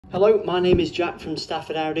Hello, my name is Jack from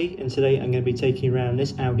Stafford Audi, and today I'm going to be taking you around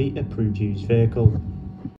this Audi approved used vehicle.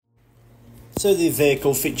 So the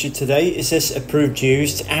vehicle featured today is this approved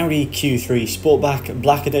used Audi Q3 Sportback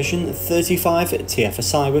Black Edition 35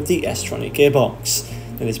 TFSI with the S-tronic gearbox.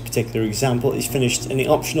 Now this particular example is finished in the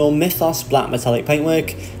optional Mythos black metallic paintwork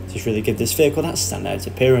to really give this vehicle that standout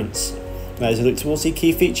appearance. Now as I look towards the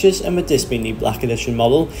key features, and with this being the Black Edition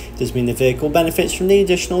model, it does mean the vehicle benefits from the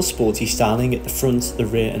additional sporty styling at the front, the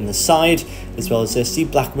rear and the side, as well as the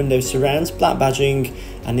black window surrounds, black badging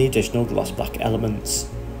and the additional gloss black elements.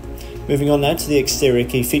 Moving on now to the exterior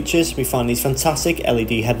key features, we find these fantastic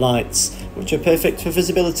LED headlights, which are perfect for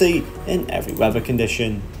visibility in every weather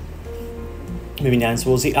condition. Moving down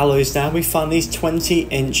towards the alloys now, we find these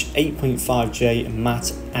 20-inch 8.5J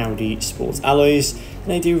matte Audi Sport alloys, and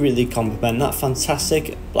they do really complement that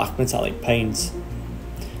fantastic black metallic paint.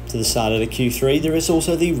 To the side of the Q3 there is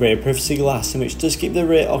also the rear privacy glass, in which does keep the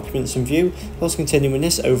rear occupants in view, whilst continuing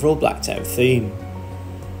this overall blacked out theme.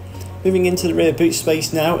 Moving into the rear boot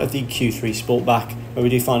space now of the Q3 Sportback, where we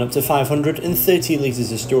do find up to 530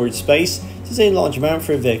 litres of storage space. This is a large amount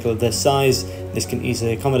for a vehicle of this size. This can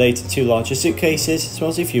easily accommodate 2 larger suitcases as well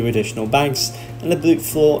as a few additional bags, and the boot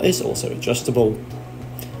floor is also adjustable.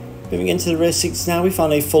 Moving into the rear seats now, we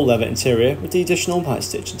find a full leather interior with the additional pipe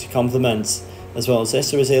stitching to complement. As well as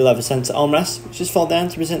this, there is a leather centre armrest which is folded down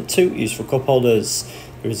to present 2 useful cup holders.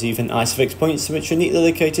 There is even Isofix points which are neatly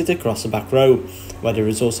located across the back row, where there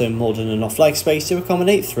is also more than enough leg space to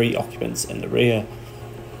accommodate 3 occupants in the rear.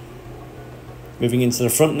 Moving into the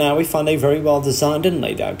front now, we find a very well designed and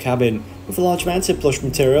laid out cabin, with a large amount of plush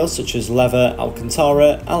materials such as leather,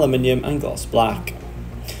 alcantara, aluminium and gloss black.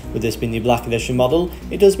 With this being the Black Edition model,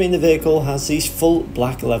 it does mean the vehicle has these full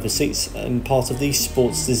black leather seats and part of the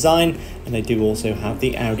sports design, and they do also have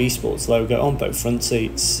the Audi Sports logo on both front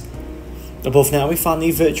seats. Above now we find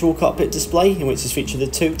the virtual cockpit display, in which is featured the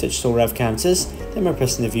 2 digital rev counters. Then by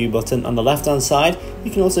pressing the view button on the left hand side,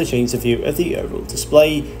 you can also change the view of the overall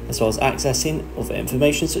display, as well as accessing other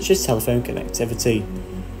information such as telephone connectivity.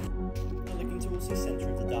 Now looking towards the centre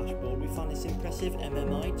of the dashboard, we find this impressive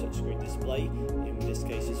MMI touchscreen display. In this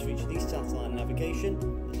case it's featured the satellite navigation,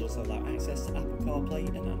 and also allow access to Apple CarPlay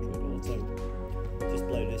and Android Auto. Just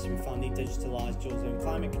below this we find the digitalised dual zone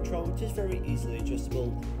climate control, which is very easily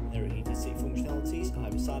adjustable. There are heated seat functionalities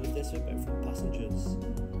either side of this for both front passengers.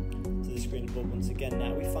 To the screen above once again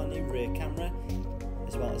now we find the rear camera,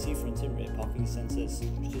 as well as the front and rear parking sensors,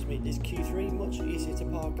 which does make this Q3 much easier to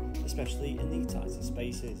park, especially in the tighter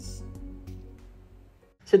spaces.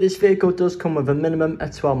 So this vehicle does come with a minimum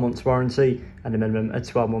of 12 months warranty and a minimum of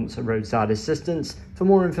 12 months of roadside assistance. For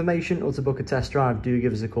more information or to book a test drive, do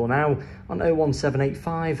give us a call now on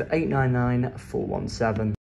 01785 899 417.